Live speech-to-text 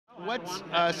what's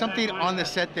something on the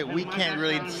set that we can't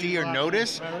really see or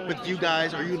notice, but you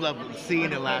guys, or you love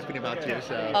seeing and laughing about too?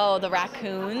 So. Oh, the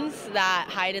raccoons that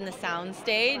hide in the sound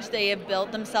stage. They have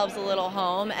built themselves a little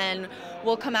home and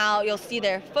will come out. You'll see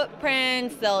their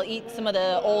footprints. They'll eat some of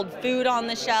the old food on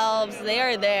the shelves. They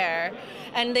are there.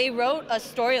 And they wrote a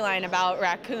storyline about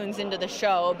raccoons into the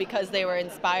show because they were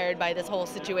inspired by this whole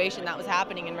situation that was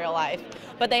happening in real life.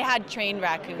 But they had trained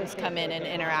raccoons come in and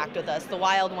interact with us. The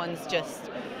wild ones just,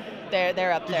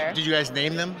 they're up there. Did you guys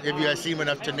name them? Have you guys seen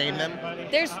enough to name them?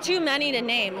 There's too many to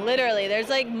name, literally. There's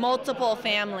like multiple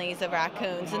families of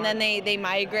raccoons, and then they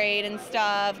migrate and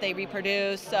stuff, they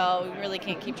reproduce, so we really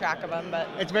can't keep track of them. But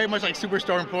it's very much like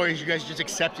Superstore employees, you guys just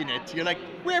accepting it. You're like,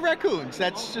 we have raccoons,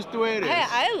 that's just the way it is.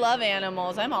 I love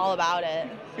animals, I'm all about it.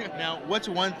 Now, what's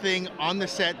one thing on the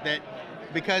set that,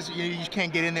 because you just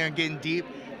can't get in there and get in deep,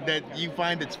 that you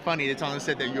find that's funny that's on the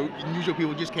set that usual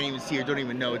people just can't even see or don't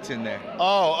even know it's in there?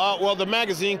 Well, the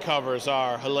magazine covers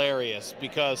are hilarious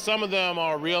because some of them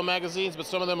are real magazines, but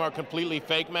some of them are completely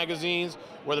fake magazines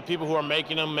where the people who are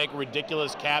making them make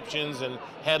ridiculous captions and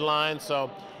headlines. So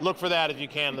look for that if you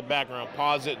can in the background.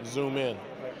 Pause it and zoom in.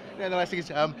 And the last thing is,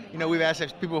 we've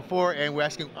asked people before, and we're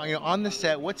asking, on the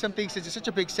set, what's something, since it's such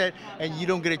a big set, and you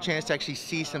don't get a chance to actually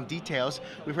see some details.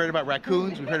 We've heard about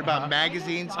raccoons, we've heard about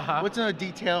magazines. What's another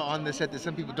detail on the set that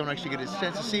some people don't actually get a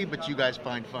chance to see, but you guys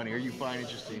find funny, or you find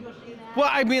interesting? Well,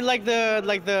 I mean, like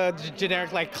the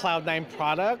generic like Cloud9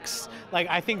 products. Like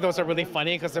I think those are really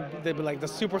funny because they'd be like the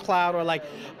Super Cloud, or like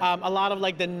a lot of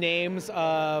like the names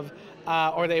of.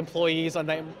 Or the employees on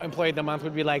the employee of the month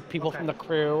would be like people from the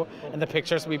crew, and the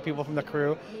pictures would be people from the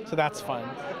crew. So that's fun.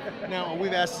 Now,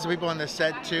 we've asked some people on the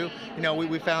set too.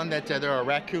 We found that there are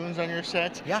raccoons on your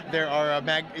set. Yeah. There are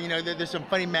there's some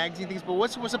funny magazine things. But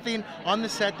what's something on the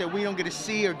set that we don't get to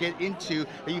see or get into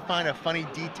that you find a funny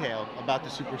detail about the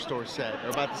Superstore set or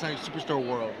about the Superstore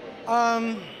world?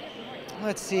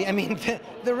 Let's see. I mean,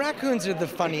 the raccoons are the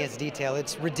funniest detail.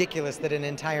 It's ridiculous that an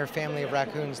entire family of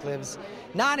raccoons lives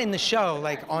not in the show,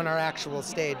 like on our actual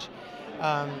stage.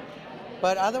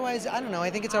 But otherwise, I don't know.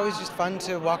 I think it's always just fun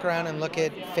to walk around and look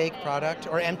at fake product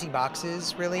or empty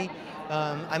boxes, really.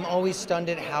 I'm always stunned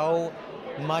at how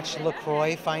much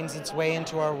LaCroix finds its way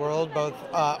into our world, both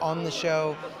on the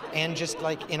show and just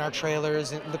like in our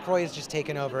trailers. LaCroix has just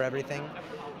taken over everything.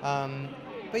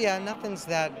 But yeah, nothing's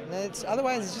that.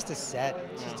 Otherwise, it's just a set.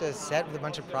 It's just a set with a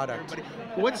bunch of product.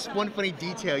 What's one funny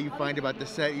detail you find about the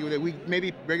set that we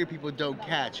maybe regular people don't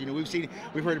catch?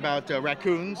 We've heard about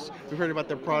raccoons. We've heard about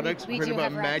their products. We've heard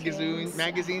about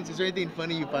magazines. Is there anything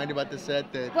funny you find about the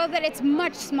set that? Well, that it's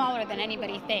much smaller than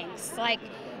anybody thinks. Like.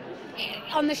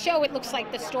 On the show, it looks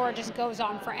like the store just goes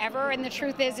on forever, and the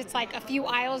truth is it's like a few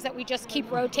aisles that we just keep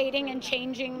rotating and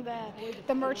changing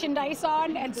the merchandise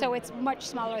on, and so it's much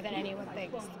smaller than anyone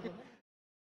thinks.